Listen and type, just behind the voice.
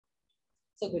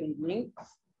So good evening.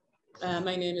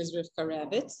 My name is Rivka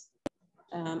Ravitz.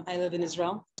 I live in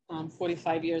Israel. I'm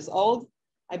 45 years old.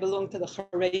 I belong to the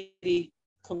Chareidi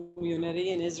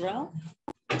community in Israel.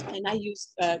 And I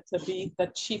used to be the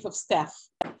chief of staff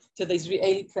to the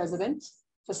Israeli president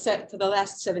for the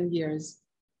last 7 years.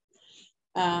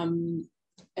 And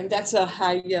that's a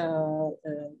high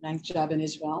ranked job in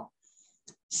Israel.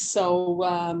 So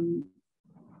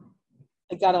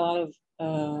I got a lot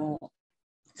of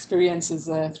experiences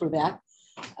through that.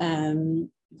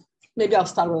 Maybe I'll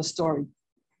start with a story.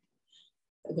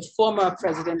 The former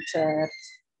president,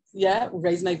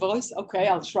 raise my voice. Okay,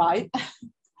 I'll try.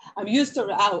 I'm used to,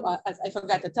 I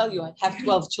forgot to tell you, I have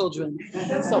 12 children.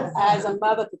 So as a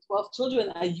mother to 12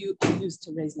 children, I used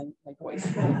to raise my voice.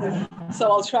 So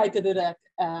I'll try to do that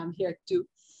here too.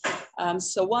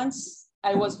 So once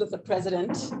I was with the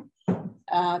president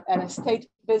at a state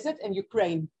visit in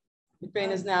Ukraine.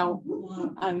 Ukraine is now,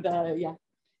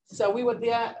 So we were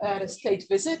there at a state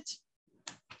visit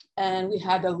and we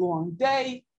had a long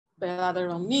day. We had our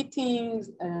own meetings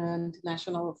and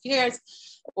national affairs,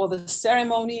 all the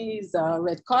ceremonies,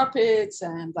 red carpets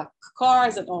and the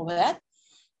cars and all that.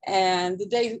 And the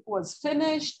day was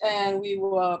finished and we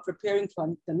were preparing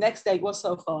for the next day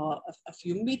also for a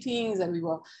few meetings, and we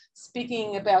were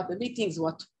speaking about the meetings,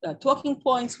 what talking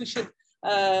points we should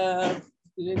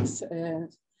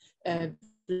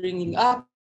bringing up,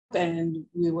 and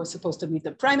we were supposed to meet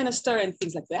the prime minister and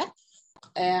things like that.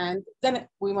 And then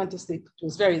we went to sleep. It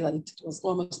was very late. It was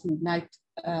almost midnight.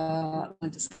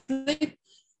 Went to sleep.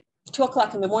 2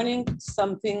 o'clock in the morning,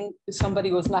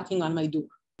 somebody was knocking on my door.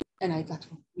 And I got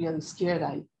really scared.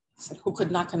 I said, who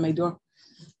could knock on my door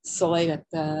so late?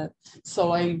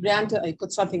 So I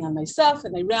put something on myself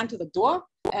and I ran to the door,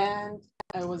 and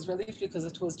I was relieved because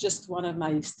it was just one of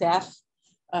my staff.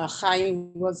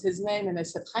 Chaim was his name. And I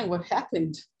said, Chaim, what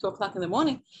happened? 2 o'clock in the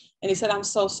morning. And he said, I'm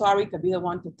so sorry to be the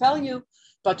one to tell you,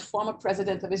 but former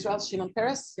president of Israel, Shimon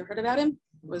Peres, you heard about him?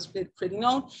 He was pretty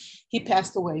known. He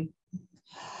passed away.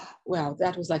 Well,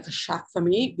 that was like a shock for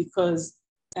me because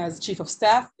as chief of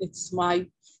staff, it's my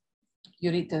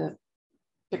duty to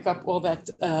pick up all that,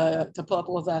 to pull up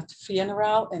all that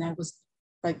funeral. And I was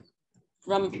like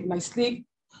from my sleep,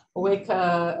 awake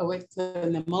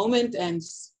in the moment and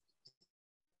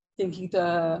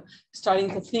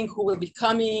starting to think who will be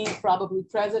coming, probably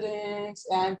presidents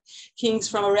and kings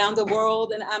from around the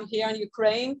world. And I'm here in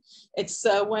Ukraine. It's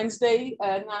Wednesday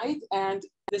night, and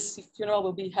this funeral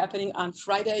will be happening on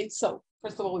Friday. So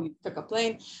first of all, we took a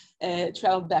plane,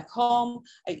 traveled back home.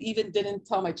 I even didn't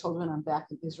tell my children I'm back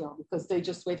in Israel because they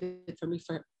just waited for me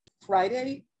for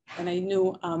Friday. And I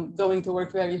knew I'm going to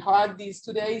work very hard these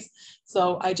 2 days.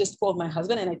 So I just called my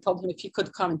husband and I told him if he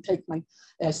could come and take my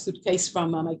suitcase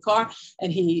from my car.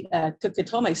 And he took it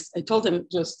home. I told him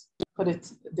just put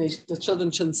it, the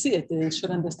children shouldn't see it. They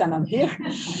should understand I'm here.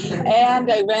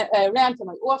 And I ran to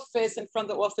my office, and from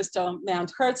the office to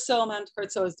Mount Herzl. Mount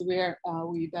Herzl is where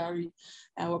we bury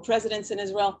our presidents in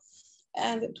Israel.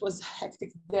 And it was a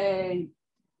hectic day,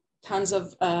 tons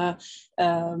of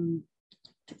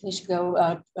technical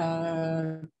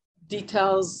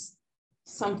details,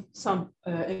 some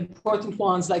important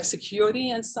ones like security,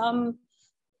 and some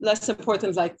less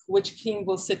important like which king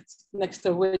will sit next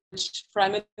to which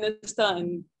prime minister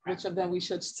and which of them we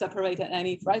should separate at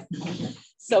any price.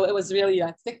 So it was really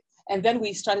thick. And then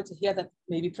we started to hear that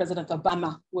maybe President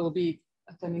Obama will be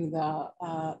attending the,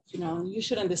 you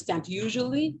should understand,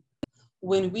 usually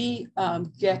when we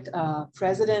get a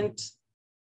president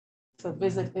to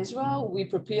visit Israel, we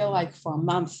prepare like for a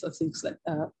month of things like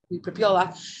we prepare a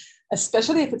lot,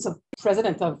 especially if it's a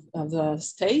president of the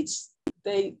states.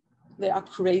 They are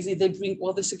crazy. They bring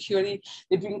all the security.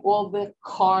 They bring all the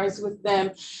cars with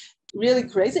them. Really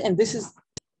crazy. And this is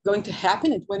going to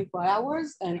happen in 24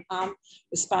 hours, and I'm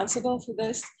responsible for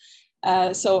this.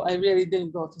 So I really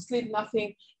didn't go to sleep,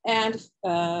 nothing. And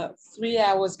 3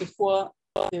 hours before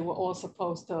they were all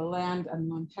supposed to land on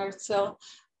Mount Herzl,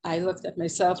 I looked at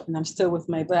myself, and I'm still with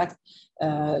my black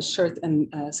shirt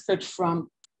and skirt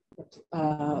from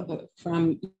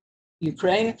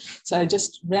Ukraine. So I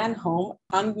just ran home.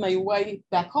 On my way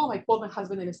back home, I called my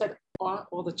husband and I said, are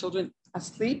all the children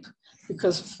asleep?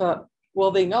 Because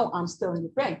they know I'm still in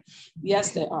Ukraine.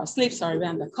 Yes, they are asleep. So I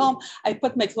ran back home. I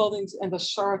put my clothing and the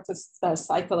shirt, a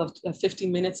cycle of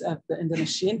 15 minutes in the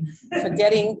machine,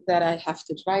 forgetting that I have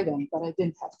to dry them, but I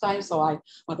didn't have time. So I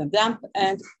put them down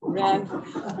and ran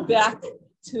back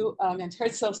to Mount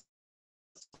Herzl.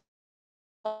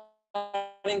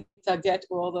 to get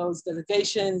all those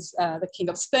delegations, the King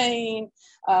of Spain,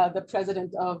 the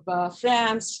President of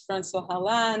France, François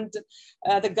Hollande,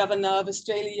 the Governor of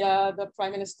Australia, the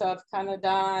Prime Minister of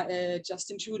Canada,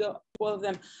 Justin Trudeau, all of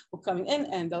them were coming in.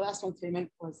 And the last one came in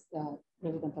was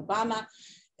President Obama.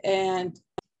 And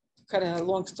cut a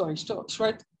long story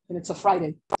short, and it's a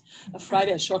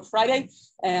short Friday,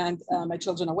 and my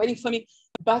children are waiting for me.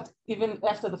 But even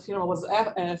after the funeral was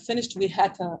finished, we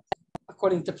had to,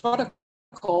 according to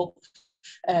protocol,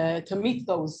 to meet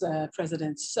those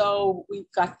presidents. So we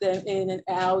got them in and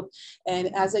out.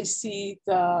 And as I see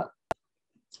the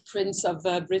Prince of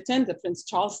Britain, the Prince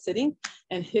Charles sitting,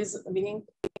 and his meeting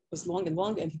was long,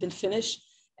 and he didn't finish.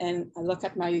 And I look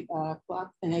at my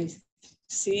clock, and I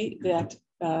see that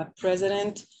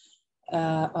President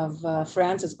of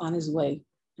France is on his way.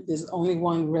 There's only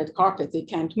one red carpet. They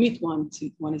can't meet one to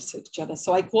each other.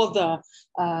 So I called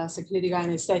the security guy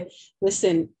and I said,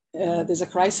 listen, there's a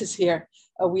crisis here.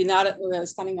 We're not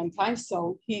standing on time.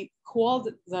 So he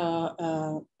called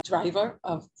the driver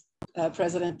of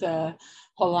President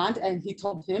Hollande, and he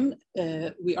told him,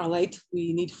 we are late.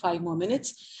 We need 5 more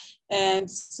minutes.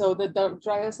 And so the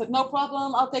driver said, no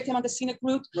problem, I'll take him on the scenic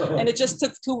route. And it just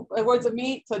took 2 words of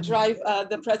me to drive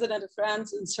the president of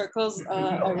France in circles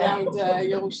around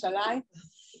Yerushalayim.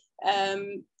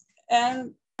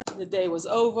 And the day was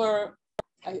over.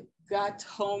 I got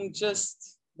home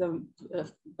just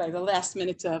by the last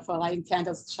minute for lighting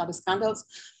candles, Shabbos candles.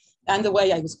 And the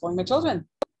way I was calling my children,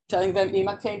 telling them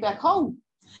Ima came back home.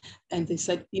 And they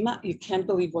said, Ima, you can't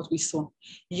believe what we saw.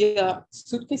 Your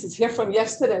suitcase is here from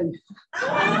yesterday.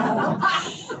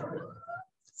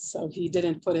 So he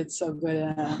didn't put it so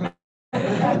good.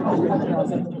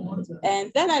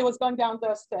 And then I was going down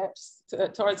the steps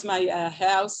towards my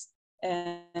house,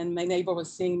 and my neighbor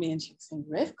was seeing me, and she was saying,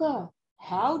 Rivka,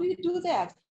 how do you do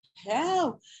that?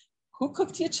 How? Who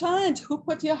cooked your child? Who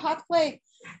put your hot plate?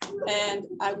 And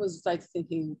I was like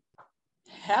thinking,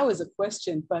 how is a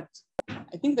question, but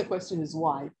I think the question is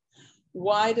why.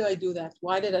 Why do I do that?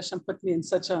 Why did Hashem put me in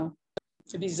such a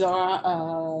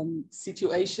bizarre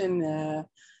situation?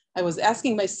 I was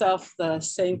asking myself the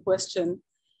same question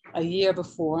a year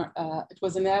before. It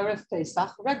was an Erev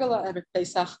Pesach, regular Erev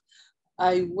Pesach.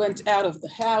 I went out of the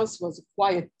house, it was a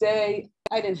quiet day.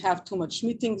 I didn't have too much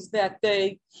meetings that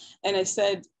day. And I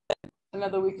said,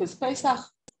 another week is Pesach.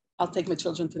 I'll take my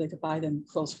children today to buy them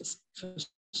clothes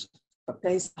for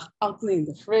Pesach. I'll clean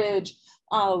the fridge.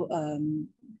 I'll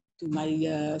do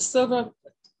my silver.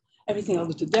 Everything I'll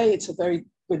do today. It's a very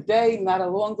good day, not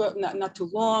too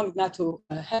long, not too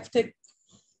hectic.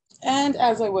 And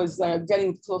as I was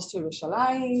getting close to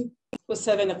Yerushalayim, it was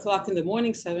 7 o'clock in the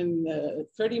morning,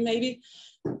 7:30 maybe,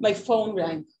 my phone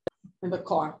rang in the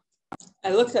car.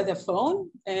 I looked at the phone,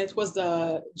 and it was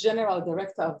the general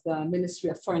director of the Ministry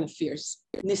of Foreign Affairs,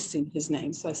 Nissim, his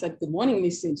name. So I said, good morning,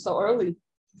 Nissim, so early.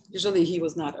 Usually he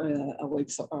was not awake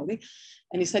so early.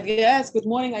 And he said, yes, good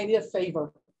morning, I need a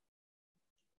favor.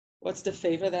 What's the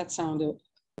favor? That sounded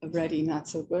already not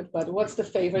so good, but what's the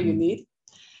favor you need?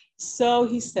 So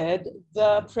he said,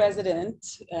 the president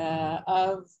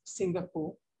of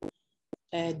Singapore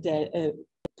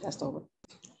passed over.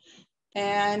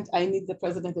 And I need the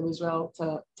president of Israel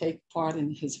to take part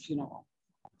in his funeral.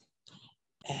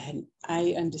 And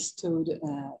I understood,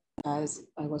 as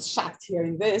I was shocked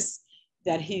hearing this,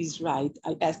 that he's right.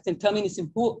 I asked him, tell me, Nissim,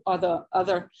 who are the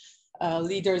other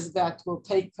leaders that will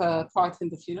take part in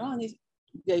the funeral? And he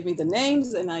gave me the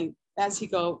names. And as he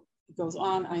goes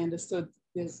on, I understood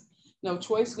there's no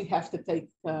choice. We have to take,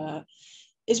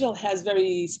 Israel has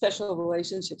very special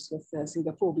relationships with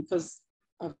Singapore because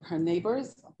of her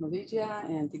neighbors, of Malaysia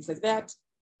and things like that.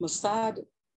 Mossad,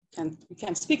 we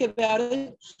can't speak about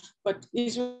it, but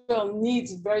Israel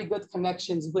needs very good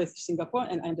connections with Singapore,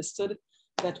 and I understood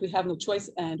that we have no choice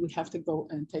and we have to go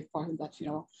and take part in that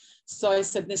funeral. So I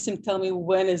said, Nissim, tell me,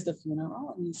 when is the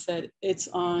funeral? And he said, it's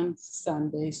on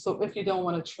Sunday. So if you don't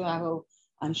want to travel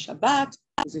on Shabbat,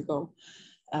 as you go,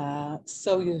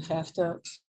 so you have to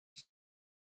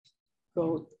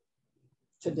go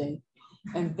today.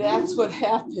 And that's what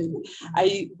happened.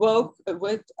 I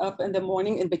went up in the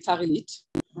morning in Beitar Illit,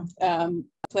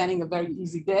 planning a very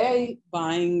easy day,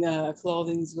 buying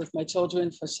clothing with my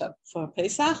children for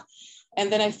Pesach. And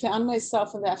then I found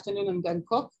myself in the afternoon in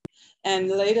Bangkok and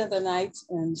later the night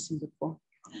in Singapore.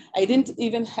 I didn't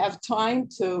even have time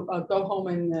to go home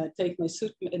and take my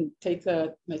suit and take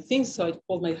my things. So I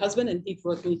called my husband and he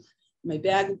brought me my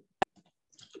bag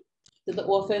to the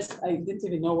office. I didn't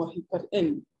even know what he put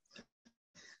in.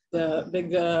 The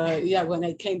big, when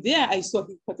I came there, I saw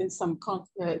he put in some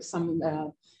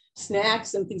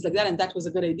snacks and things like that. And that was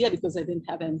a good idea because I didn't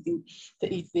have anything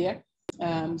to eat there.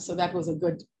 So that was a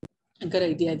good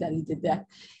idea that he did that.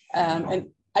 And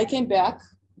I came back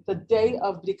the day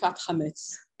of Brikat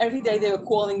Chametz. Every day they were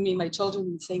calling me, my children,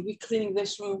 and saying, we're cleaning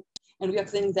this room and we are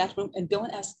cleaning that room. And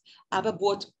don't ask, Abba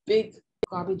bought big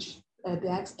garbage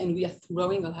bags and we are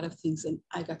throwing a lot of things. And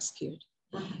I got scared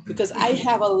because I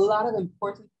have a lot of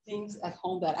important things at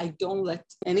home that I don't let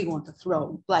anyone to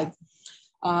throw, like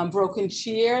broken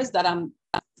chairs that I'll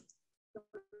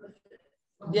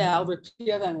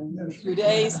repair them in a few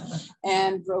days,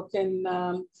 and broken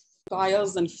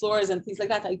tiles and floors and things like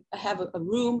that. I have a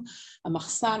room, a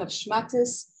machsan of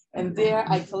shmatis, and there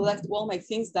I collect all my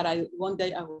things that one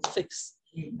day I will fix.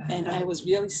 And I was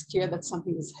really scared that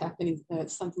something is happening,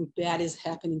 something bad is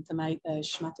happening to my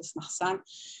shmatis machsan.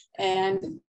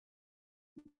 And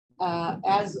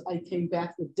as I came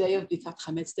back the day of Brikat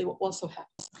Chametz, they were also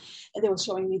happy. And they were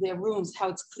showing me their rooms, how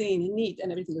it's clean and neat, and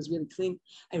everything was really clean.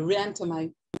 I ran to my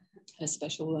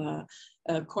special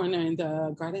corner in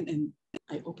the garden, and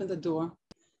I opened the door,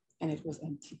 and it was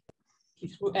empty. He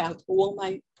threw out all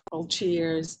my old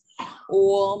chairs,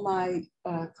 all my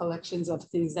collections of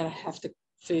things that I have to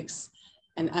fix,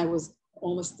 and I was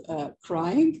almost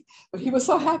crying, but he was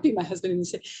so happy, my husband, and he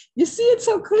said, you see, it's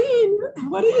so clean.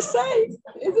 What do you say?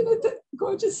 Isn't it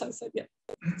gorgeous? I said, yeah,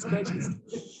 it's gorgeous.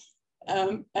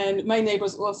 And my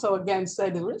neighbors also again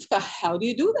said, Rivka, how do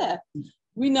you do that?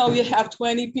 We know you have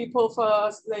 20 people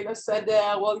for later said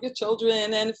there, well, your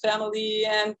children and family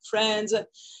and friends.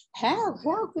 How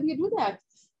can you do that?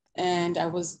 And I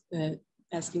was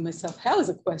asking myself, how is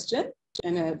a question?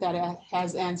 And that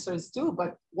has answers too,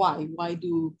 but why? Why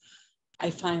do I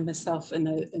find myself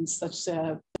in such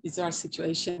bizarre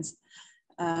situations?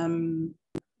 Not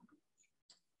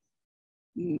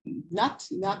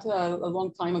a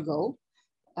long time ago,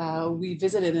 we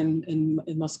visited in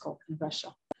Moscow, in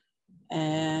Russia,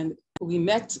 and we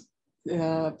met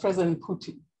President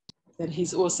Putin, that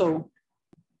he's also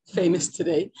famous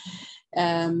today.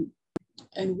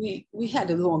 And we had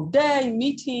a long day,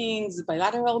 meetings,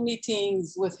 bilateral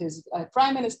meetings with his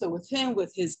prime minister, with him,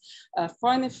 with his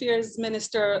foreign affairs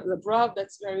minister, Lavrov,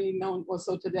 that's very known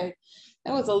also today.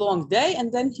 It was a long day.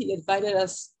 And then he invited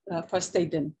us for a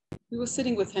state dinner. We were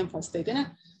sitting with him for a state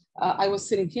dinner. I was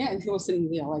sitting here and he was sitting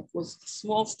there, like it was a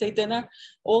small state dinner,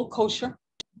 all kosher,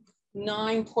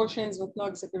 9 portions with no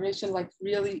exaggeration, like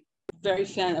really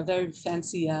a very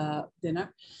fancy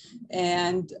dinner.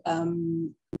 And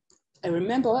I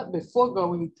remember before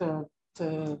going to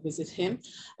visit him,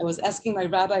 I was asking my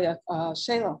rabbi,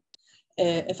 Sheila,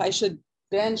 if I should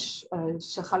bench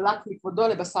shechalak mikvodo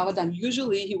lebasar adam.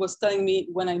 Usually he was telling me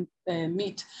when I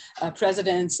meet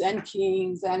presidents and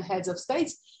kings and heads of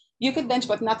states, you could bench,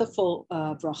 but not a full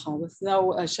bracha with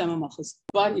no Shema Malchus.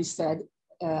 But he said,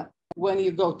 when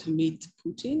you go to meet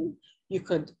Putin, you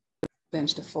could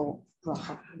bench the full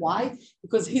bracha. Why?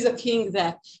 Because he's a king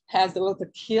that has the will to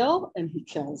kill, and he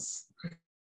kills.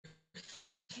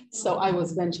 So I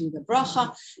was benching the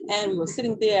bracha, and we were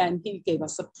sitting there, and he gave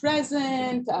us a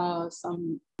present,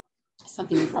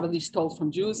 something he probably stole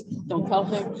from Jews, don't tell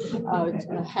him,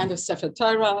 a hand of Sefer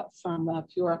Torah from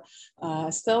pure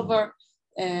silver.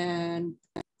 And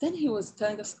then he was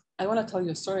telling us, I want to tell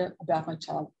you a story about my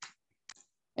child.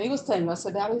 And he was telling us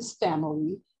about his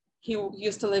family. He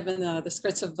used to live in the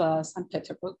skirts of St.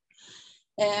 Petersburg.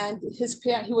 And his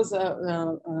parents, he was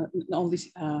an only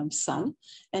son,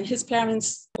 and his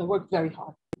parents worked very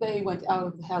hard. They went out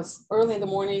of the house early in the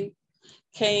morning,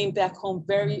 came back home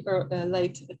very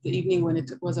late at the evening when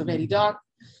it was already dark.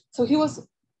 So he was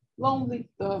lonely.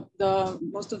 The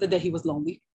most of the day he was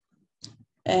lonely.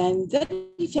 And then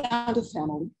he found a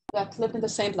family that lived in the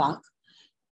same block.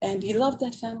 And he loved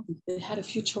that family. They had a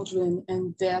few children,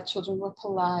 and their children were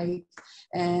polite.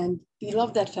 And he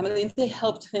loved that family. And they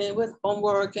helped him with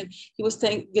homework. And he was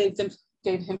gave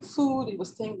him food. He was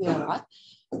staying there a lot.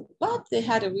 But they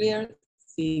had a weird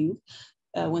thing.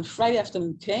 When Friday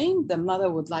afternoon came, the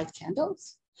mother would light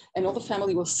candles, and all the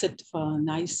family will sit for a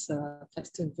nice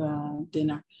festive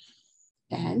dinner.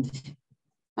 And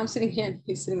I'm sitting here, and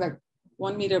he's sitting like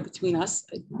 1 meter between us.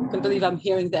 I can't believe I'm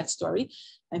hearing that story.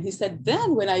 And he said,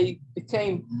 then when I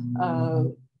became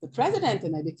the president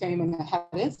and I had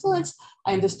influence,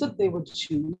 I understood they were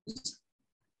Jews.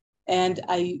 And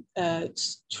I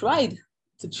tried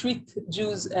to treat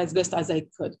Jews as best as I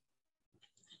could.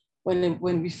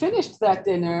 When we finished that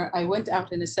dinner, I went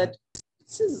out and I said,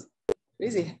 this is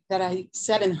crazy that I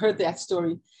sat and heard that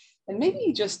story. And maybe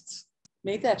he just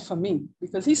made that for me,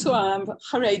 because he saw I'm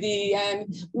Chareidi and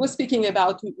we were speaking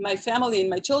about my family and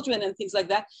my children and things like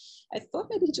that. I thought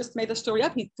maybe he just made a story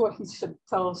up. He thought he should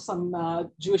tell some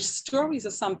Jewish stories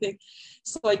or something.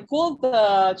 So I called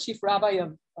the chief rabbi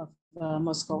of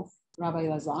Moscow, Rabbi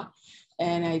Lazar,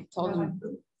 and I told him,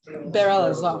 Beryl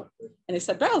Lazar. And I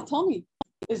said, Beryl, tell me,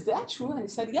 is that true? And he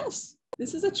said, yes,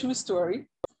 this is a true story.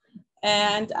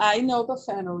 And I know the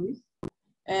family,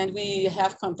 and we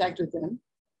have contact with them.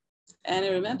 And I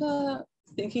remember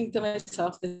thinking to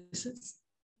myself, this is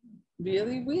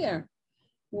really weird.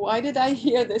 Why did I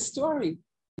hear this story?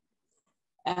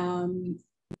 I'll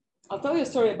tell you a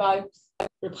story about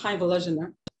Reb Chaim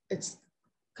Volozhiner. It's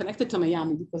connected to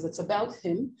Miami because it's about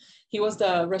him. He was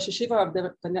the Rosh Yeshiva of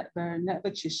the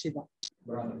Branovich Yeshiva.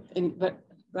 In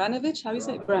Branovich, how do you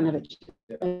say Branovich?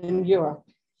 In Europe.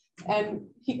 And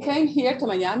he came here to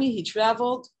Miami. He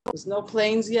traveled. There was no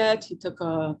planes yet. He took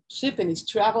a ship and he's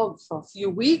traveled for a few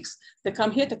weeks to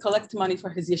come here to collect money for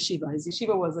his yeshiva. His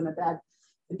yeshiva was in a bad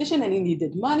condition and he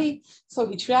needed money. So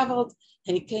he traveled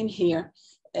and he came here.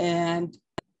 And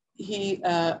he,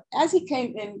 as he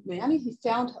came in Miami, he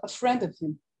found a friend of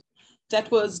him that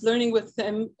was learning with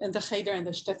him in the Cheder and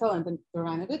the Shtetl and the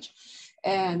Baranovich.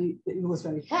 And he was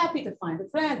very happy to find a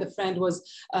friend. The friend was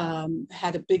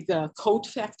had a big coat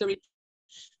factory,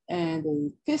 and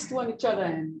they kissed each other.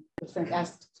 And the friend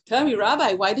asked, "Tell me,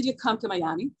 Rabbi, why did you come to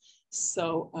Miami?"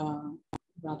 So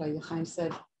Rabbi Chaim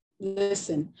said,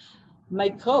 "Listen, my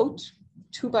coat,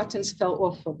 2 buttons fell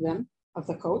off of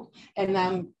the coat, and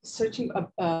I'm searching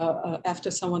after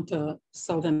someone to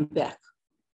sew them back."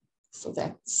 So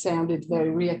that sounded very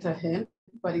weird to him,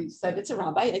 but he said, "It's a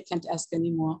rabbi. I can't ask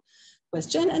any more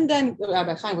question." And then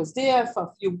Rabbi Chaim was there for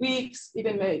a few weeks,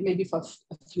 even maybe for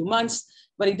a few months,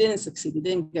 but he didn't succeed. He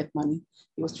didn't get money.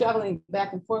 He was traveling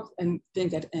back and forth and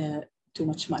didn't get too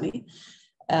much money.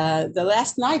 The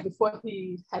last night before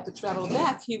he had to travel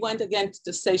back, he went again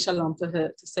to say shalom to her,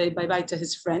 to say bye-bye to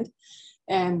his friend.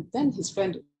 And then his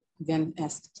friend again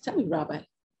asked, "Tell me, Rabbi,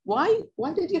 why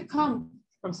did you come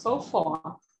from so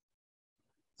far?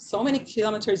 So many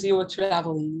kilometers you were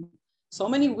traveling. So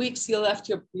many weeks you left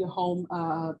your home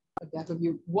back of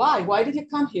you. Why did you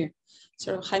come here?" So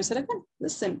Chaim said again,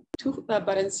 "Listen, 2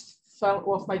 buttons fell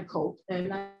off my coat and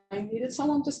I needed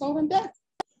someone to sew them back."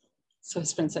 So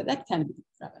his friend said, "That can't be,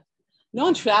 Rabbi. No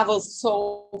one travels so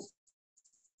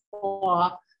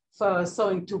far for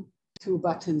sewing two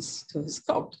buttons to his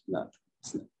coat. No,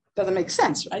 it doesn't make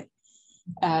sense, right?"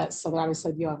 So the rabbi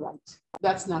said, "You're right.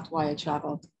 That's not why I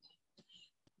traveled.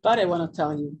 But I want to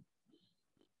tell you,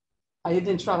 I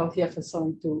didn't travel here for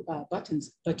sewing 2 buttons,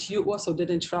 but you also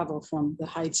didn't travel from the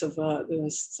heights of the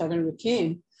 7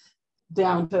 Rekim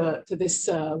down to this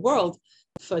world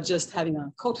for just having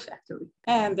a coat factory."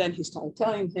 And then he started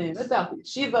telling him about the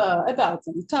yeshiva, about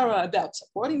the Torah, about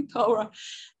supporting Torah.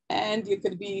 And you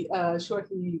could be sure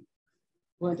he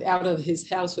went out of his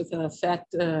house with a fat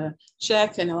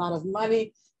check and a lot of money,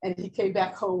 and he came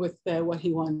back home with what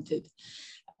he wanted.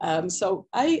 So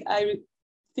I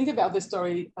think about this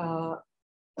story a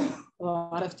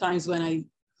lot of times when I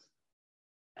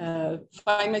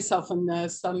find myself in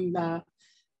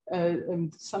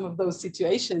some of those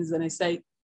situations, and I say,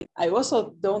 I also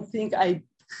don't think I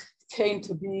came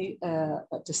to be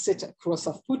to sit across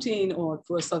of Putin or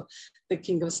across of the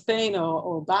King of Spain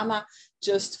or Obama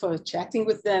just for chatting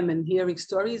with them and hearing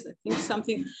stories. I think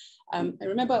something. I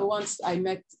remember once I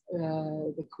met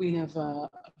the Queen of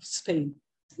Spain.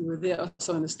 We were there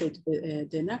also on a state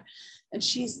dinner, and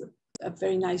she's a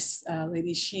very nice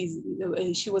lady.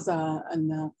 She was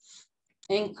an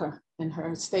anchor in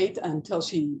her state until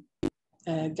she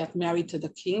got married to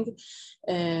the king,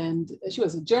 and she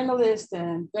was a journalist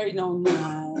and very known,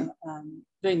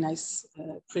 very nice,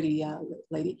 pretty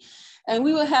lady. And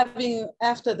we were having,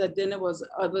 after the dinner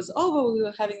was over, we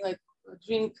were having like a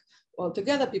drink all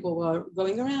together. People were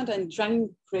going around and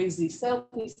driving crazy,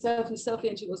 selfie,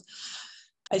 and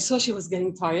I saw she was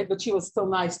getting tired, but she was still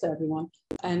nice to everyone.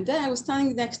 And then I was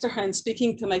standing next to her and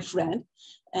speaking to my friend,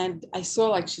 and I saw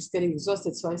like she's getting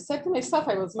exhausted. So I said to myself,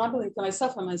 I was mumbling to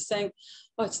myself, and I was saying,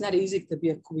 "Oh, it's not easy to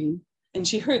be a queen." And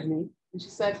she heard me, and she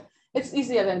said, "It's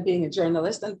easier than being a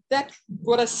journalist." And that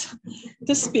brought us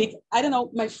to speak. I don't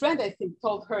know, my friend, I think,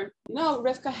 told her,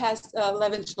 Rivka has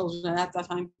 11 children at that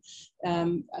time.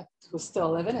 I was still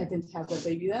 11, I didn't have the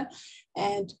baby then.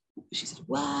 And she said,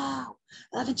 "Wow,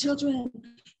 11 children.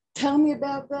 Tell me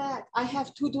about that. I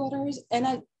have 2 daughters and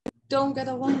I don't get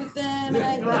along with them.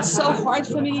 And it's so hard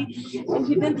for me." And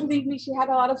she didn't believe me. She had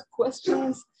a lot of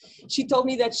questions. She told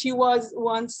me that she was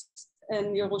once in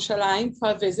Yerushalayim for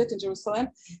a visit in Jerusalem,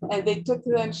 and they took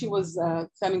them. She was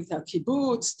coming to a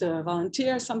kibbutz to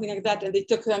volunteer, something like that, and they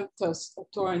took them to a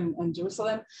tour in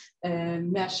Jerusalem,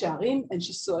 Mea Shearim, and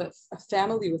she saw a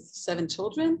family with 7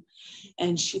 children,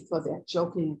 and she thought they're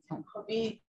joking, it can't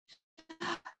be.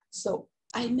 So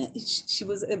she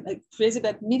was crazy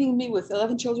about meeting me with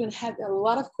 11 children, had a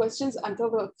lot of questions until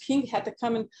the king had to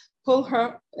come and pull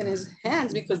her in his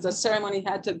hands because the ceremony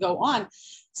had to go on.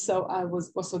 So I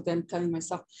was also then telling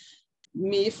myself,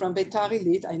 me from Beitar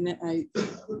Illit, I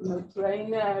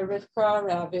train Rivka,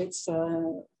 Ravitz,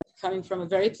 coming from a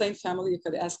very plain family. You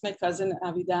could ask my cousin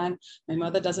Avidan. My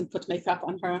mother doesn't put makeup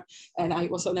on her. And I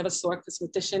also never saw a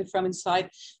cosmetician from inside.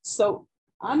 So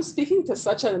I'm speaking to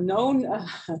such a known,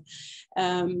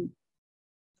 and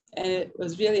it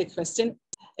was really a question.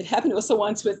 It happened also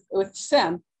once with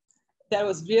Sam. That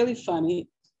was really funny.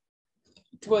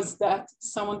 It was that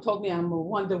someone told me I'm a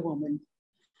Wonder Woman.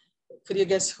 Could you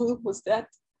guess who was that?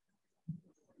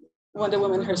 Wonder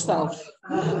Woman herself.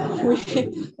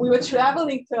 We were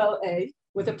traveling to LA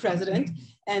with the president,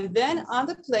 and then on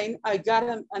the plane, I got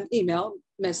an email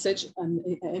message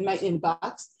in my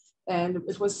inbox, and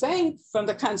it was saying from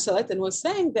the consulate, and was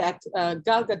saying that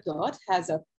Gal Gadot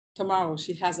tomorrow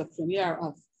she has a premiere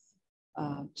of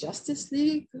Justice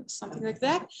League, something like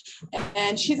that,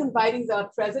 and she's inviting the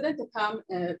president to come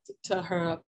to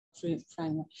her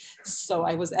premiere. So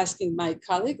I was asking my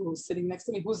colleague who was sitting next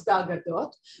to me, who's Gal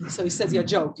Gadot? So he says, you're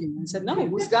joking. I said, no,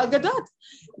 who's Gal Gadot?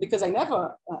 Because I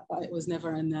was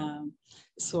never in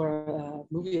saw a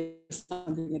movie or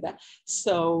something like that.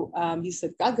 So he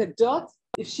said, Gal Gadot,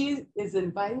 if she is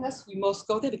inviting us, we must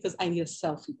go there because I need a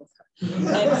selfie with her.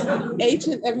 And each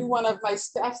and every one of my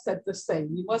staff said the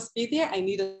same. You must be there. I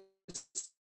need a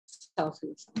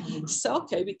selfie. So,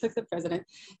 okay, we took the president.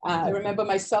 I remember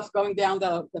myself going down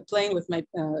the plane with my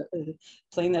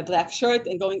plain black shirt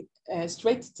and going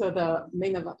straight to the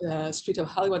main street of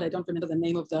Hollywood. I don't remember the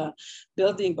name of the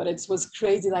building, but it was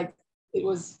crazy. Like it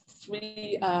was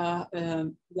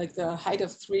like the height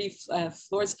of 3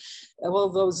 floors, all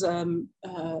those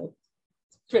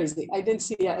crazy. I didn't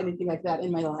see anything like that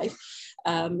in my life,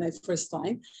 my first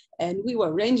time. And we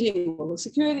were arranging all the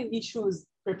security issues,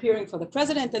 preparing for the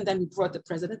president, and then we brought the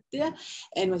president there,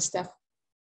 and my staff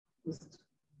was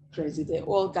crazy. They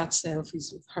all got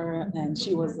selfies with her, and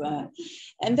she was,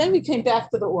 and then we came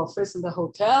back to the office in the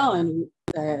hotel, and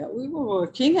we were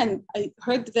working, and I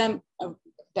heard them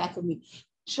back of me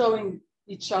showing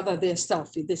each other their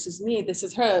selfie. This is me, this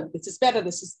is her, this is better,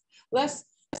 this is less.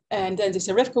 And then they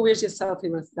said, Rivka, where's your selfie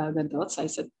with Gal Gadot? I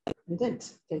said, I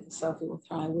didn't take a selfie with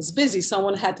her. I was busy.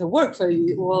 Someone had to work for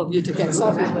you, all of you to get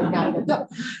selfies with Gal Gadot.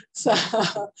 So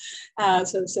I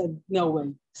said, no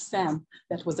way. Sam,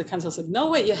 that was the counsel, said, no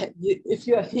way. If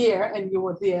you're here and you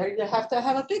were there, you have to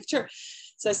have a picture.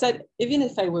 So I said, even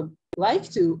if I would like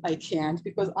to, I can't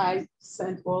because I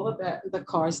sent all of the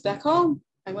cars back home.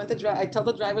 I told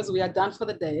the drivers we are done for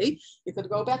the day. You could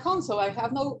go back home. So I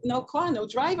have no car, no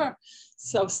driver.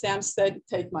 So Sam said,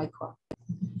 take my car.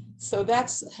 So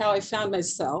that's how I found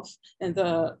myself in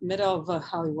the middle of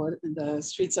Hollywood, in the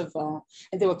streets of,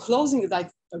 and they were closing like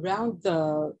around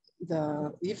the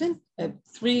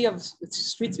 3 of the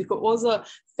streets because all the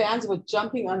fans were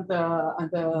jumping on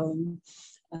the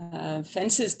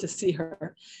fences to see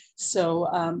her. So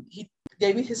he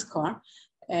gave me his car.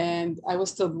 And I was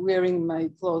still wearing my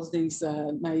clothing,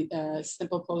 my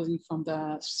simple clothing from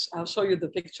I'll show you the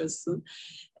pictures soon.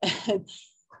 And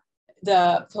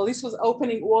the police was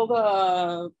opening all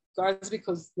the guards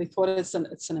because they thought it's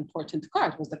an important car.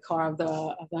 It was the car of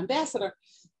the ambassador.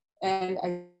 And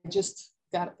I just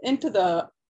got into the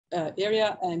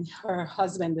area, and her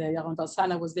husband, Yaron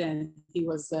Balsana, was there, and he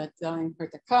was telling her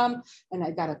to come, and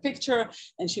I got a picture,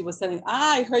 and she was saying,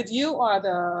 I heard you are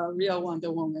the real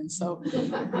Wonder Woman. So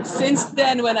since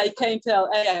then, when I came to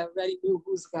LA, I already knew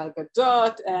who's Gal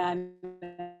Gadot, and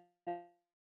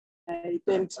I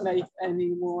didn't make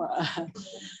any more,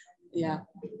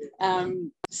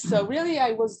 so really,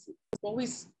 I was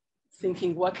always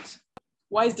thinking,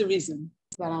 why is the reason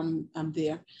that I'm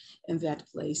there in that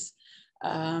place?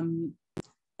 And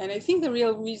I think the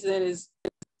real reason is,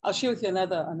 I'll share with you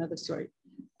another story.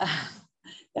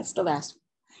 That's the last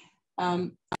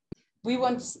one. We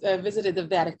once visited the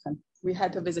Vatican. We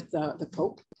had to visit the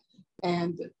Pope,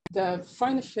 and the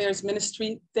Foreign Affairs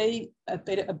Ministry, they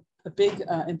paid a big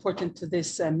importance to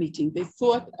this meeting. They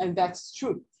thought, and that's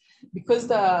true, because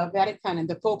the Vatican and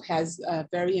the Pope has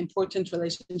very important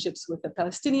relationships with the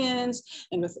Palestinians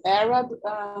and with Arab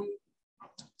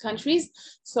countries.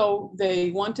 So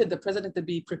they wanted the president to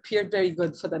be prepared very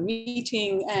good for the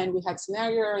meeting. And we had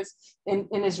scenarios in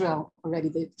Israel already.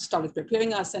 They started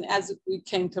preparing us. And as we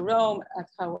came to Rome at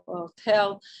our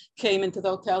hotel, came into the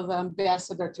hotel, the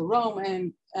ambassador to Rome.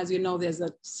 And as you know, there's a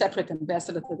separate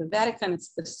ambassador to the Vatican. It's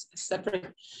this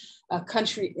separate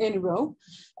country in Rome.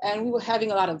 And we were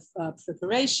having a lot of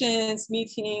preparations,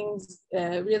 meetings,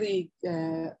 really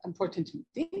important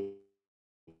meetings.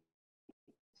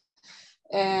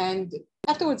 And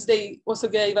afterwards, they also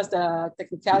gave us the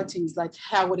technicalities, like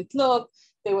how would it look?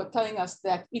 They were telling us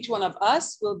that each one of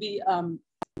us will be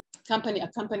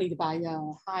accompanied by a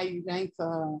high-rank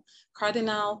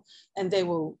cardinal, and they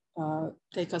will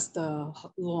take us the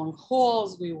long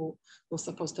halls. We're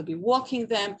supposed to be walking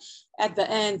them. At the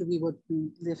end, we would be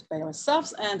left by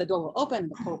ourselves, and the door will open,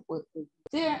 the Pope will be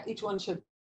there. Each one should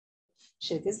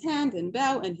shake his hand and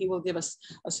bow, and he will give us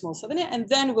a small souvenir, and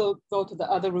then we'll go to the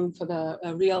other room for the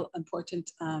real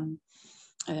important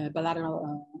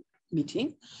bilateral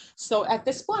meeting. So at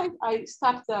this point, I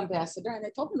stopped the ambassador and I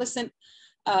told him, listen,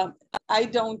 I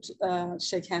don't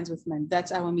shake hands with men.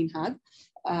 That's our minhag.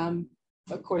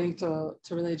 According to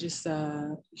religious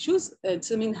issues,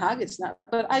 it's a minhag, it's not,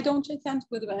 but I don't shake hands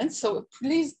with men. So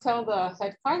please tell the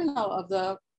head cardinal of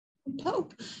the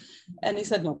Pope. And he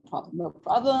said, no problem, no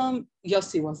problem.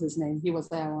 Yossi was his name. He was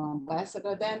our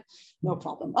ambassador then. No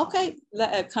problem. Okay,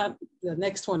 the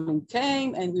next morning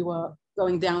came and we were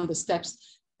going down the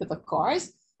steps to the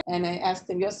cars. And I asked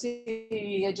him,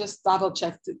 Yossi, I just double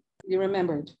checked. You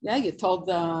remembered? Yeah, you told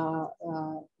the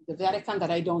Vatican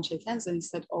that I don't shake hands. And he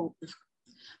said, oh,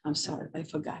 I'm sorry, I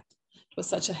forgot. It was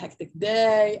such a hectic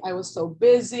day. I was so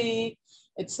busy.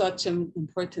 It's such an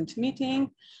important meeting.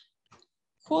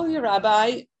 Call your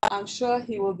rabbi. I'm sure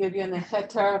he will give you an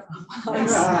heter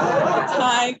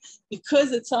time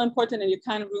because it's so important and you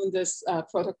can't ruin this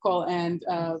protocol and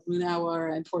ruin our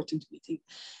important meeting.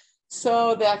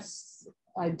 So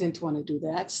I didn't want to do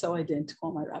that. So I didn't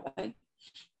call my rabbi.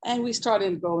 And we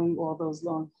started going all those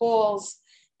long halls.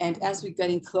 And as we're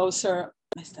getting closer,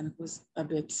 my stomach was a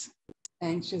bit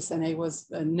anxious and I was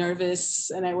nervous.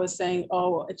 And I was saying,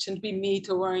 oh, it shouldn't be me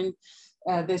to run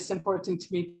this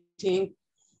important meeting.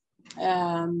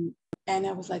 And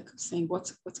I was like saying,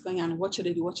 what's going on? What should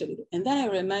I do? What should I do? And then I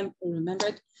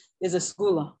remembered there's a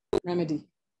skula remedy.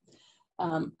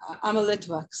 I'm a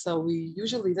Litvak, so we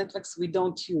usually Litvaks, we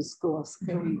don't use skulas.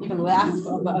 Okay? We even laugh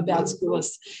about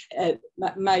skulas.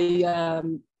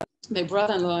 My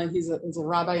brother-in-law, he's a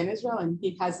rabbi in Israel, and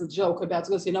he has a joke about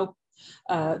skulas. You know,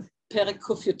 Perek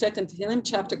Kuf Yutet in Tehillim,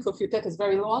 chapter Kuf Yutet is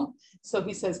very long. So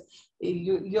he says,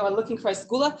 you are looking for a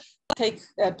skula, take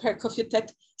Perek Kuf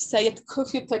Yutet, say it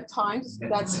Kuf Yutet times,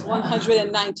 that's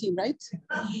 119, right?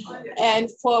 And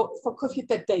for Kuf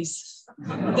Yutet days.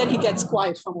 Then he gets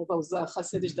quiet from all those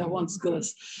Hasidish that want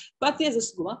skulas. But there's a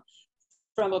skula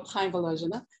from a Chaim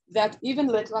Volozhina that even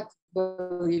Litvak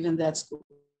believe in that skula.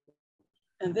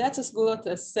 And that's a skula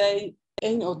to say,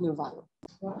 Ein od milvado.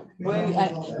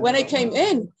 When I came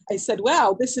in, I said,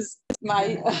 wow, this is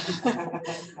my,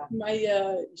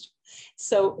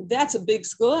 so that's a big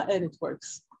skula and it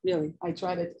works. Really, I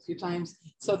tried it a few times.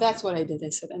 So that's what I did. I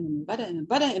said,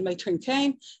 and my turn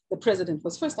came. The president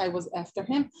was first. I was after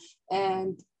him.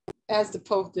 And as the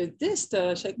Pope did this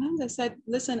to shake hands, I said,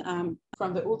 listen, I'm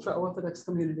from the ultra-Orthodox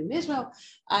community in Israel.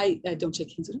 I don't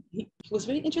shake hands with him. He was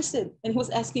very interested and he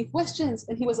was asking questions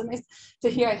and he was amazed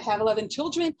to hear I have 11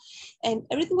 children and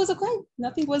everything was okay.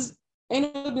 Nothing was,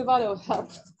 Bivado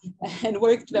helped and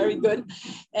worked very good.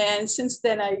 And since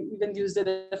then, I even used it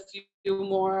a few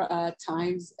more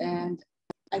times. And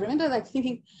I remember like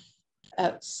thinking,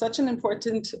 such an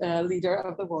important leader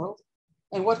of the world.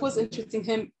 And what was interesting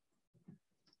him,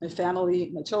 my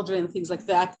family, my children, things like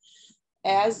that.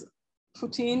 As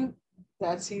Putin,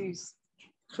 that's his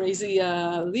crazy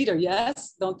leader,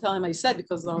 yes? Don't tell him I said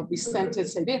because I'll be sent to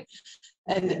Siberia.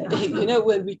 And you know,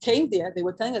 when we came there, they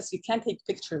were telling us you can't take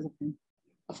pictures of him,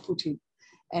 of Putin.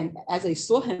 And as I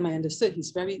saw him, I understood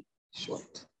he's very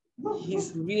short.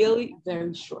 He's really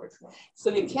very short. So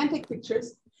you can't take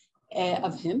pictures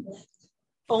of him.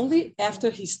 Only after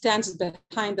he stands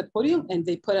behind the podium and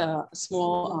they put a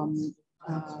small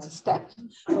step.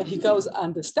 When he goes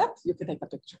on the step, you can take a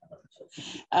picture.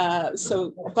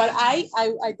 But I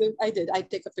did. I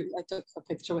took a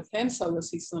picture with him. So you'll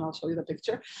see soon. I'll show you the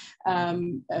picture.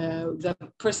 The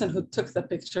person who took the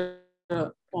picture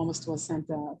almost was sent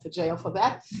to jail for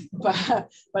that.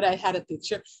 But I had a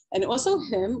picture, and also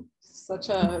him, such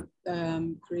a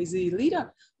crazy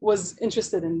leader, was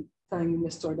interested in telling me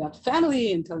a story about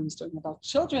family and telling me a story about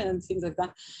children and things like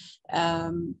that.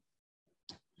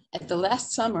 At the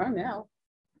last summer now,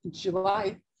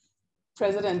 July,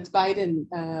 President Biden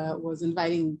was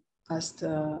inviting us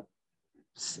to,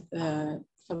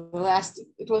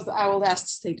 it was our last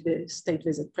state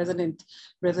visit. President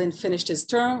Rivlin finished his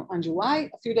term on July.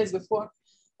 A few days before,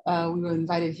 we were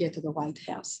invited here to the White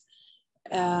House.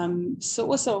 So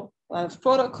also a lot of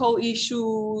protocol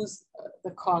issues.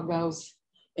 The car goes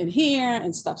in here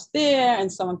and stops there, and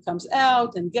someone comes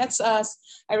out and gets us.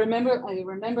 I remember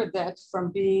that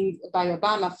from being by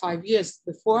Obama 5 years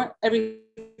before, everything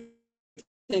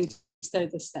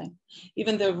stayed the same.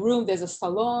 Even the room, there's a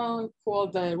salon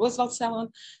called the Roosevelt Salon.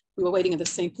 We were waiting in the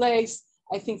same place.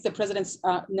 I think the presidents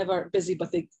are never busy,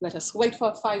 but they let us wait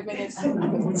for 5 minutes.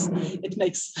 It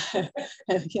makes,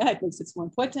 it makes it more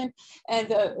important.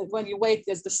 And when you wait,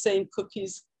 there's the same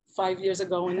cookies 5 years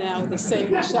ago and now the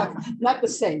same, not the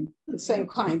same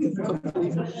kind of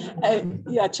cookies.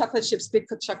 Chocolate chips, big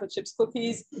chocolate chips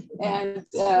cookies, and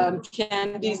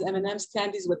candies, M&M's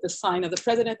candies with the sign of the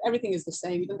president. Everything is the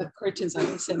same. Even the curtains are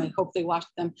the same. I hope they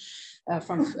washed them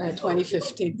from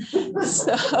 2015.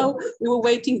 So we were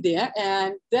waiting there,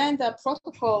 and then the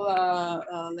protocol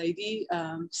lady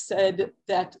said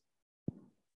that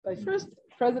by first,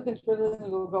 President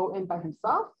will go in by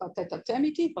himself, a tete-a-tete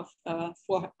meeting of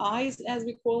 4 eyes, as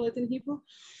we call it in Hebrew.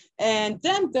 And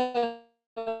then the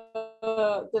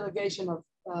delegation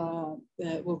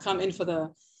will come in for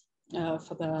the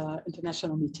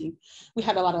international meeting. We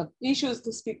had a lot of issues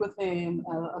to speak with him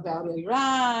about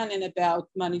Iran and about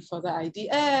money for the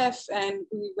IDF. And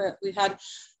we had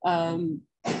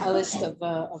a list of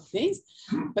things.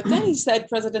 But then he said,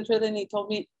 President Rivlin, he told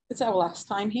me, it's our last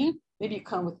time here. Maybe you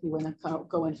come with me when I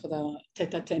go in for the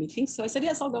tete-a-tete meeting. So I said,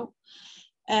 yes, I'll go.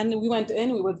 And we went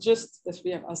in, we were just the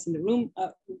 3 of us in the room,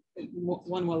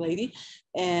 one more lady.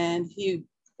 And he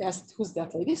asked, who's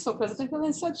that lady? So President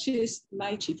Rivlin said, she's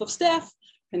my chief of staff.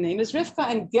 Her name is Rivka,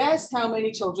 and guess how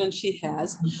many children she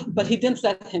has. But he didn't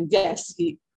let him guess.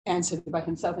 He answered by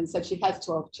himself and said she has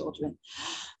 12 children.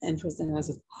 And President Rivlin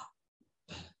said,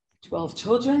 12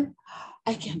 children?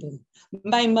 I can't believe it.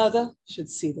 My mother should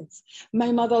see this.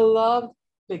 My mother loved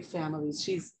big families.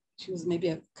 She was maybe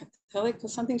a Catholic or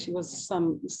something. She was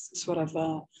some sort of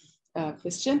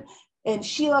Christian, and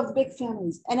she loved big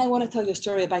families. And I want to tell you a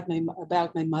story about my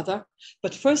mother.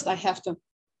 But first, I have to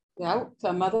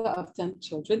a mother of 10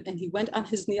 children, and he went on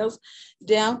his knees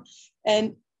down,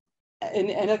 and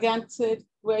again said,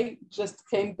 Ray just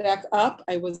came back up.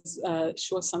 I was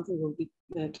sure something will be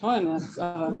torn,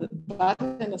 a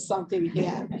button or something. He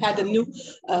had a new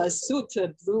suit,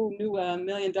 a blue new $1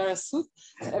 million suit.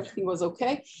 Everything was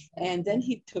okay. And then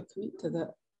he took me to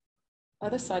the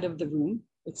other side of the room.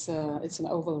 It's an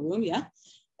oval room, yeah.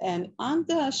 And on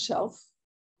the shelf,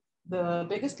 the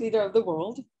biggest leader of the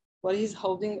world, what he's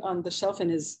holding on the shelf in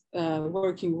his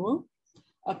working room,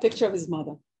 a picture of his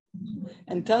mother,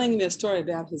 and telling me a story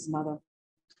about his mother.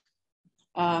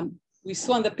 We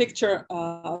saw in the picture,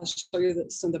 I'll show you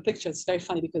this in the picture. It's very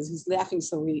funny because he's laughing,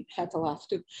 so we had to laugh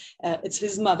too. It's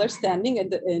his mother standing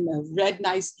in a red,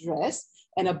 nice dress,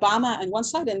 and Obama on one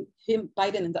side and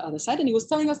Biden on the other side. And he was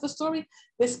telling us the story.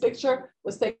 This picture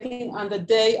was taken on the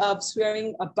day of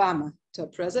swearing Obama to a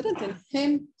president and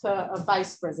him to a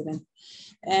vice president.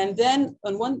 And then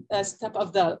on one step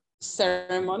of the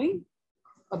ceremony,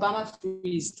 Obama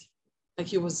freezed. Like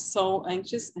he was so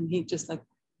anxious, and he just like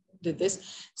did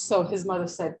this. So his mother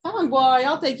said, come on, boy,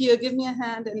 I'll take you, give me a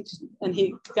hand. And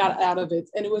he got out of it.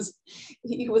 And he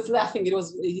was laughing.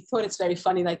 He thought it's very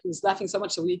funny, like he was laughing so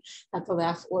much. So we had to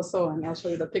laugh also. And I'll show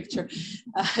you the picture.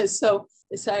 So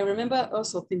I remember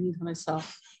also thinking to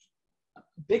myself, a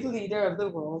big leader of the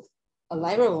world, a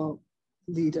liberal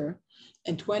leader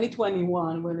in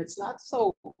 2021, when it's not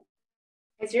so.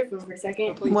 Is your phone for a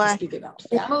second? What? Speak about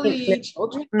family,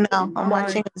 children. No, I'm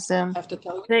watching Zoom. I have to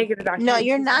tell you. Can I give it back? No,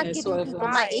 you're not giving sort of people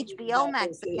my HBO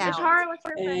Max account. Tara, what's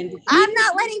your And I'm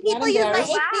not letting people use my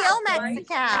embarrassed. HBO Max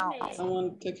account.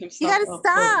 Someone took himself. You gotta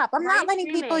stop. I'm Why not letting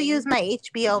people streaming? use my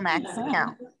HBO Max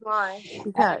account Why?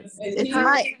 because And it's he-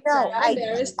 my no. I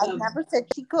embarrassed of never said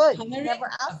she could. She Hungary, never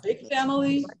a asked big me.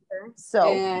 family. So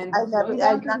And I'm not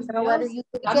gonna let her use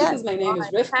it not because again my name is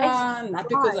Rivka, not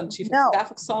because I'm chief of No.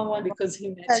 staff of someone, because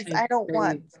he because mentioned I don't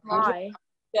want. Why?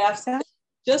 staff,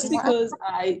 just Why? because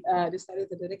I decided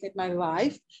to dedicate my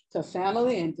life to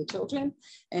family and to children,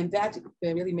 and that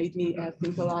really made me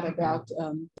think a lot about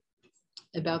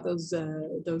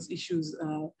those issues.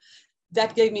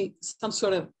 That gave me some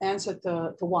sort of answer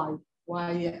to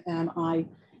why am I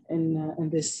in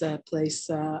this place.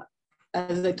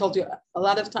 As I told you, a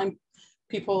lot of time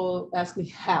people ask me,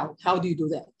 how do you do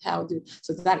that?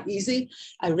 So it's not easy.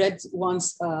 I read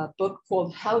once a book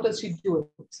called How Does She Do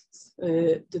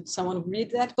It? Did someone read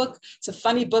that book? It's a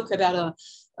funny book about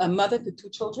a mother to two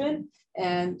children,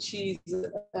 and she's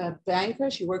a banker.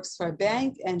 She works for a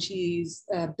bank, and she's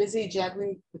busy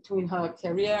juggling between her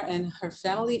career and her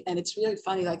family. And it's really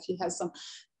funny. Like, she has some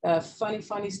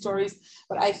funny stories.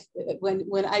 But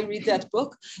when I read that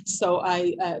book, so I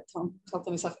thought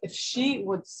to myself, if she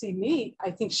would see me,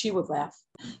 I think she would laugh.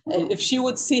 If she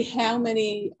would see how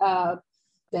many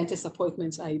dentist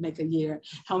appointments I make a year,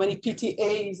 how many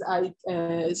PTAs I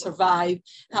survive,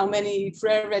 how many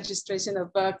prayer registration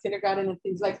of kindergarten and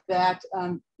things like that.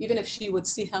 Even if she would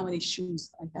see how many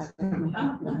shoes I have.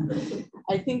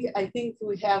 I think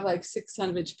we have like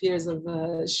 600 pairs of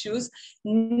shoes,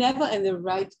 never in the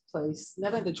right place,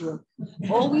 never in the drawer,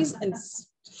 always. And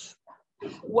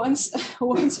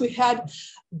once we had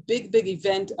big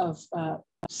event of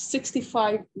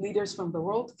 65 leaders from the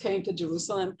world came to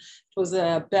Jerusalem. It was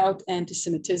about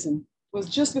anti-Semitism. It was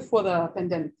just before the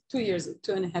pandemic,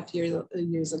 2.5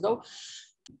 years ago.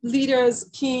 Leaders,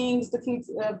 kings, the king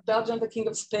of Belgium, the king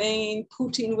of Spain,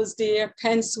 Putin was there,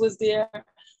 Pence was there.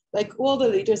 Like, all the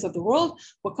leaders of the world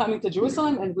were coming to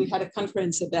Jerusalem, and we had a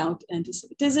conference about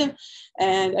anti-Semitism.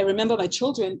 And I remember my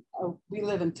children, we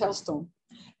live in Telstone,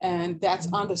 and that's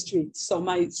on the street. So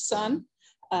my son,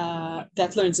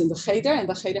 that learns in the Cheder, and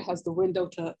the Cheder has the window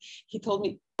he told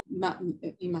me,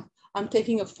 Ima, I'm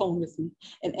taking a phone with me.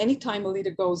 And anytime a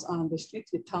leader goes on the street,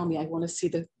 he tell me, I want to see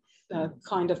the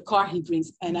kind of car he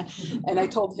brings. And I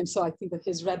told him, so I think that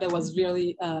his Rebbe was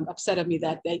really upset at me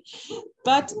that day.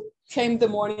 But came the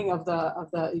morning of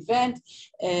the event,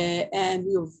 and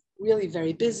we were really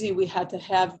very busy. We had to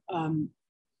have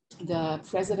the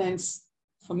president's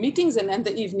for meetings, and then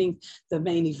the evening, the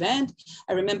main event.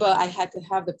 I remember I had to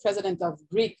have the president of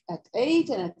Greek at 8,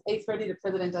 and at 8:30, the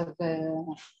president of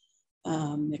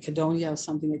Macedonia or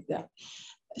something like that.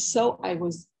 So I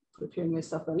was preparing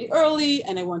myself very early,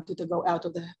 and I wanted to go out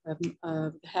of the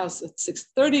house at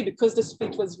 6:30 because the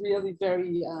street was really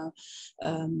very,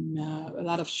 a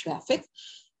lot of traffic.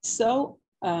 So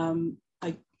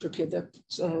I prepared the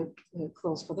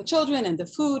clothes for the children and the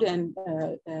food and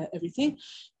everything.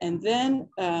 And then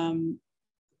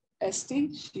Esti,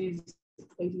 she's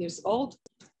 8 years old,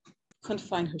 couldn't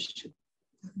find her shoe.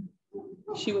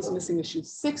 She was missing a shoe,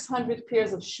 600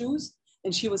 pairs of shoes,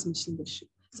 and she was missing the shoe.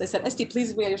 So I said, Esti,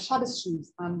 please wear your Shabbos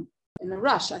shoes. I'm in a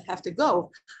rush, I have to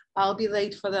go. I'll be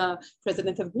late for the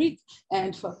president of Greek.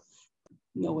 And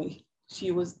no way, she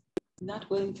was not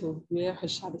willing to wear her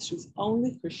Shabbos shoes,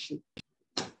 only her shoe.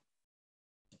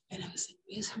 And I was like,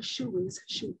 where's her shoe? Where's her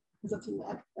shoe? I was looking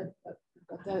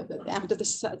under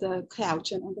the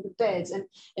couch and under the beds, and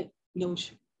no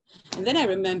shoe. And then I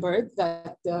remembered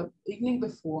that the evening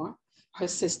before, her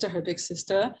sister, her big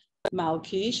sister,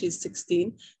 Malki, she's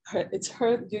 16. It's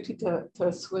her duty to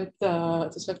sweep the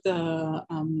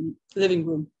living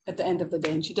room at the end of the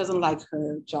day, and she doesn't like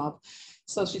her job,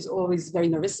 so she's always very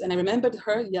nervous. And I remembered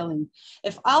her yelling,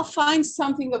 "If I'll find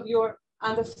something of your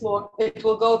on the floor, it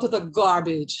will go to the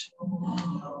garbage."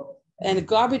 And the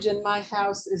garbage in my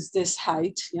house is this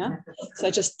height, yeah? So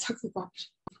I just took the garbage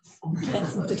and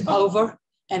put it over.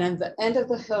 And at the end of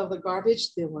the hill of the garbage,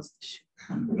 there was the shoe.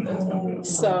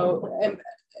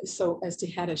 So Esti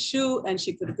had a shoe, and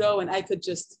she could go, and I could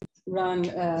just run.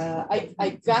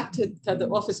 I got to the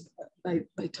office on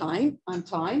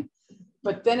time,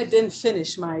 but then it didn't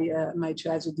finish my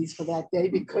tragedies for that day,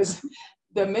 because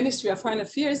the Ministry of Foreign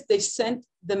Affairs, they sent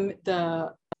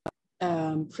the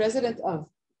president of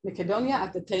Macedonia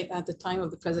at the time of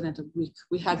the president of Greek.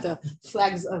 We had the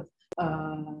flags of,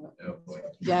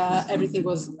 everything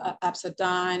was upside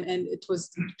down, and it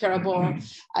was terrible.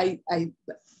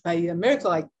 By a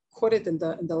miracle, I caught it in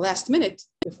the last minute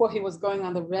before he was going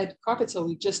on the red carpet. So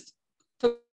we just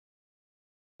took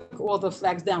all the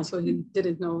flags down, so he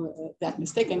didn't know that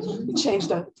mistake, and we changed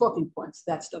the talking points.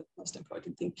 That's the most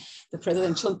important thing. The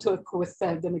president took with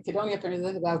the Macedonia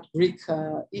president about Greek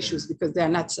issues, because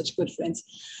they're not such good friends.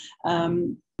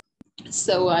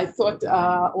 So I thought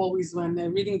always when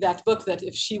reading that book that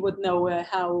if she would know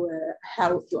how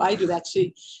do I do that,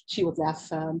 she would laugh.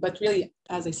 But really,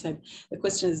 as I said, the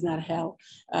question is not how.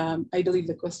 I believe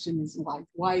the question is why.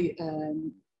 Why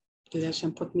did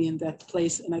Hashem put me in that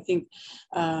place? And I think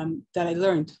that I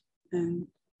learned in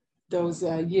those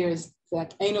years that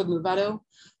Einod Milvado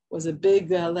was a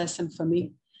big lesson for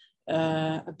me,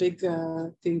 a big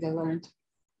thing I learned.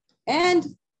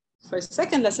 And for a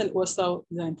second lesson, also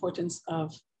the importance of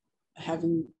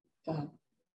having a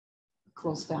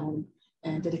close family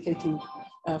and dedicating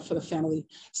for the family.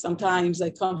 Sometimes I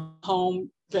come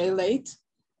home very late,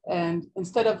 and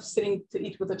instead of sitting to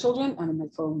eat with the children, I'm on my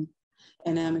phone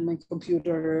and I'm in my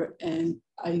computer. And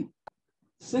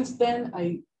since then,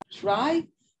 I try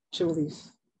to leave,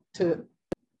 to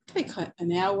take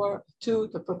an hour or two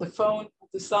to put the phone at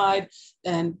the side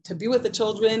and to be with the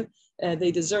children.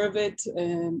 They deserve it.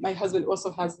 My husband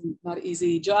also has not an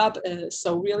easy job.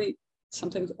 So really,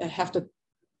 sometimes I have to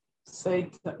say,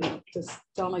 just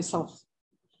tell myself,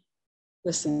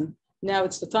 listen, now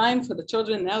it's the time for the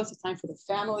children. Now it's the time for the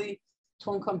family. It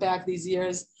won't come back these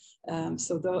years.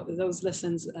 So those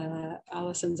lessons are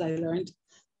lessons I learned,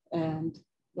 and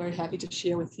very happy to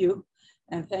share with you.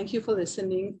 And thank you for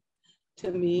listening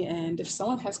to me. And if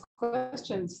someone has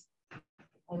questions,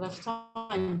 I left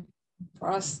time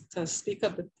for us to speak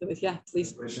up. But yeah,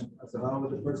 please. Question. So how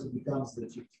would the person becomes the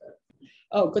chief?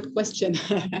 Oh, good question.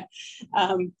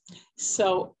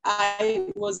 So I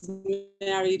was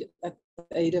married at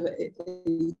the age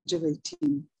of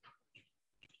 18.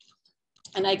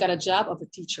 And I got a job of a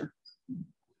teacher.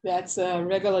 That's a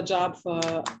regular job for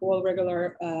all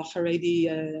regular Chareidi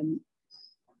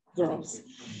girls.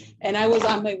 And I was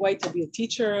on my way to be a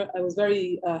teacher. I was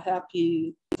very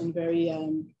happy and very,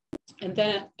 and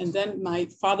then my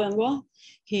father-in-law,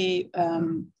 he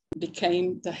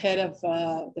became the head of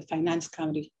the finance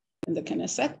committee in the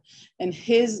Knesset, and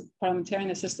his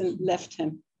parliamentarian assistant left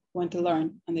him, went to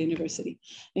learn on the university.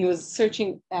 And he was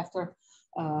searching after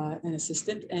an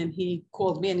assistant, and he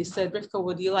called me and he said, Rivka,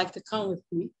 would you like to come with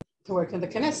me to work in the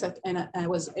Knesset? And I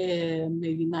was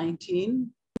maybe 19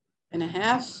 and a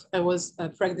half. I was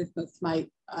pregnant with my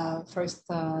first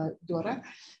daughter.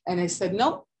 And I said,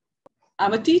 no,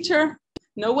 I'm a teacher.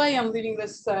 No way I'm leaving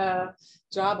this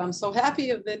job. I'm so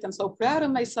happy of it. I'm so proud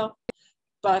of myself.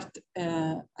 But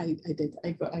I did.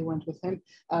 I went with him.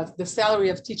 The salary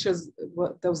of teachers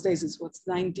those days is what's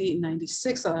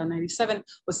 96 or 97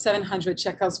 was 700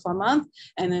 shekels per month,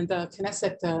 and then the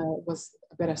Knesset was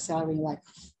a better salary, like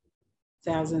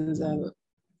thousands,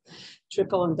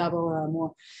 triple and double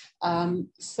more.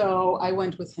 So I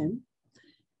went with him,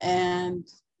 and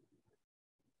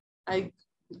I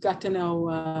got to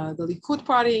know the Likud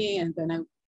party, and then I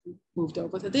moved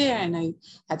over to there, and I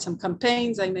had some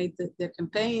campaigns. I made their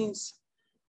campaigns.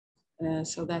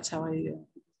 So that's how I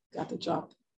got the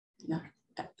job. Yeah,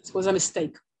 it was a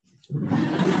mistake.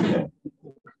 Yeah.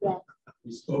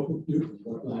 You spoke with you.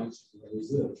 Was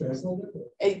there a translator?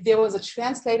 There was a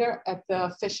translator at the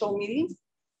official meeting,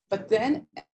 but then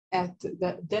at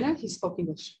the dinner, he spoke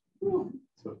English. Oh,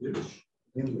 so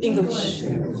English.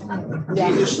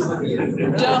 Yeah.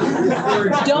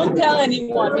 Don't tell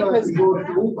anyone, because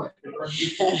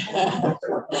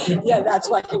yeah, that's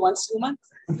why he wants 2 months.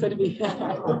 Could be.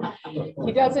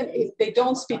 He doesn't. They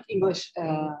don't speak English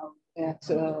at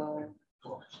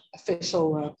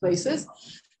official places,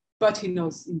 but he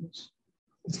knows English.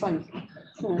 It's funny.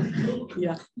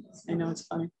 Yeah, I know it's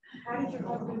funny. How did your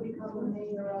husband become the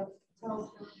mayor of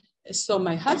Tulsa? So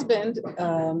my husband,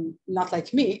 not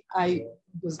like me, I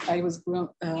was grown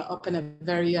up in a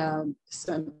very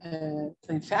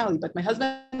plain family, but my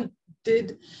husband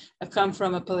did come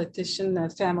from a politician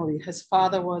family. His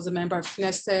father was a member of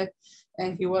Knesset,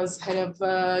 and he was head of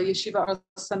Yeshiva Or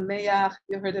Sameach.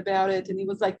 You heard about it, and he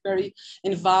was like very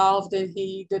involved, and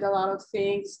he did a lot of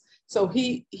things. So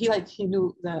he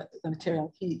knew the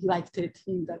material. He liked it.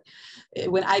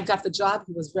 When I got the job,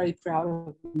 he was very proud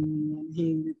of me, and he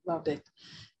loved it.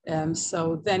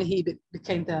 So then he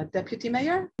became the deputy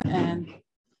mayor, and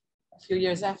a few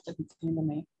years after he became the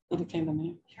mayor.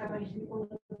 How many people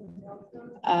live in Tulsa?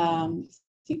 I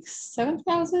think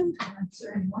 7,000.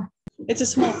 It's a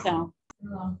small town.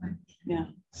 Yeah,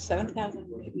 7,000,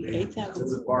 maybe 8,000.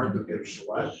 It's a part of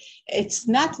Yerushalayim. It's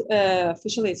not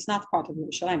officially. It's not part of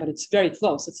Yerushalayim, but it's very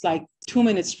close. It's like 2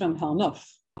 minutes from Har Nof,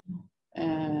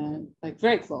 like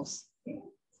very close.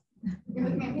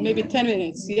 Maybe 10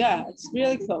 minutes. Yeah, it's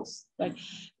really close. Like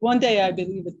one day, I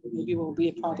believe it maybe will be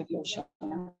a part of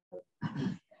Yerushalayim.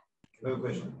 I have a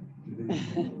question.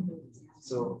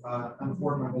 So I'm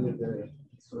former military,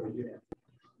 so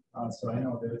I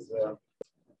know there's a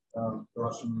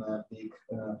Russian big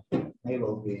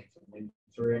naval base in the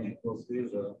Mediterranean close to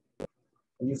Israel.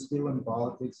 Are you still in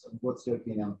politics? And what's your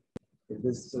opinion? If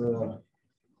this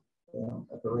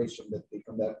operation that they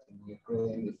conduct in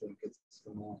Ukraine, you think it's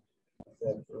going to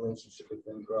affect the relationship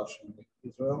between Russia and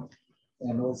Israel?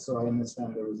 And also, I understand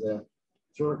there was a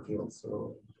Turkey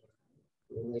also.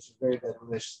 Very bad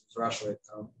relations with Russia right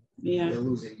now. Yeah. They're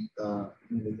losing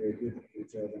military with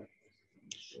each other.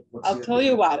 I'll tell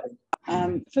you what,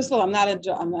 First of all, I'm not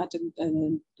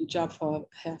in a job for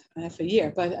half a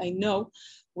year, but I know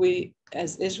we,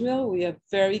 as Israel, we are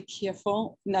very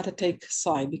careful not to take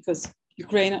side because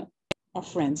Ukraine are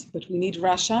friends, but we need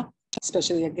Russia,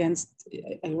 especially against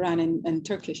Iran and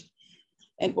Turkish.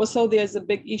 And also there's a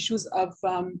big issues of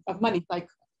money, like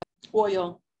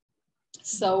oil.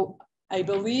 So I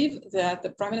believe that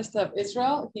the Prime Minister of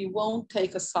Israel, he won't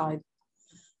take a side.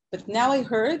 But now I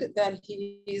heard that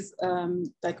he's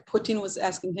like Putin was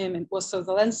asking him, and also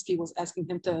Zelensky was asking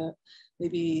him to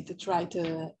maybe to try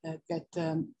to get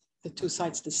the two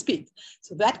sides to speak.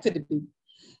 So that could be,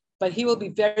 but he will be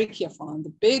very careful. And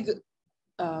the big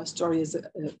story is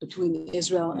between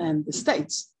Israel and the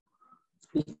States,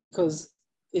 because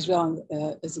Israel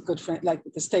is a good friend, like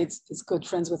the States is good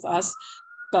friends with us,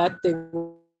 but they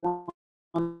want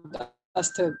us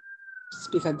to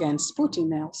speak against Putin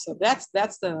now. So that's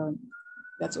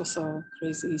also a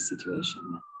crazy situation.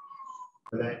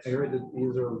 But I heard that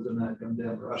Israel is going to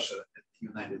condemn Russia at the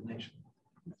United Nations.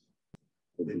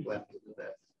 They plan to do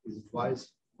that. Is it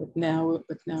wise? But now,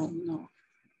 no,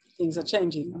 things are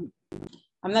changing.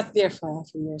 I'm not there for half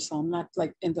a year, so I'm not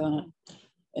like in the.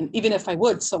 And even if I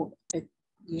would, so it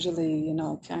usually,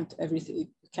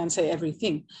 can't say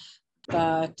everything.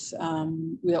 But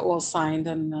we are all signed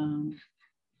and.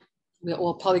 We're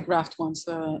all polygraphed once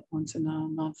in a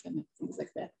month and things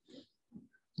like that.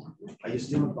 Are you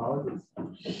still in politics?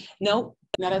 No,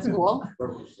 not at all.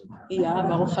 Yeah,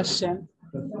 Baruch Hashem.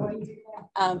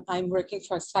 I'm working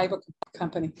for a cyber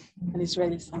company, an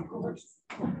Israeli cyber.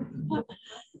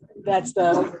 That's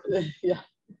the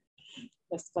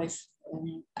best place.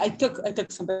 I took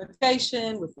some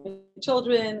vacation with my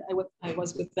children. I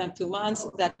was with them 2 months.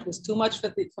 That was too much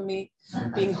for me,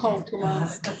 being home 2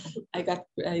 months. I got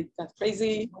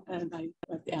crazy and I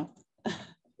went down.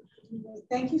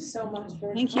 Thank you so much.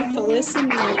 Thank you for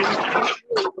listening.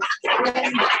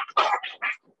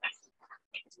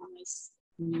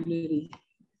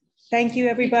 Thank you,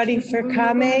 everybody, for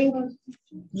coming.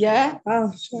 Yeah.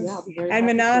 Oh, sure. Yeah, and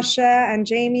Menashe and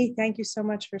Jamie, thank you so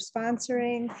much for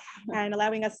sponsoring and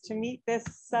allowing us to meet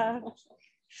this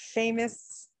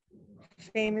famous.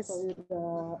 The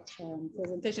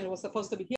presentation was supposed to be here.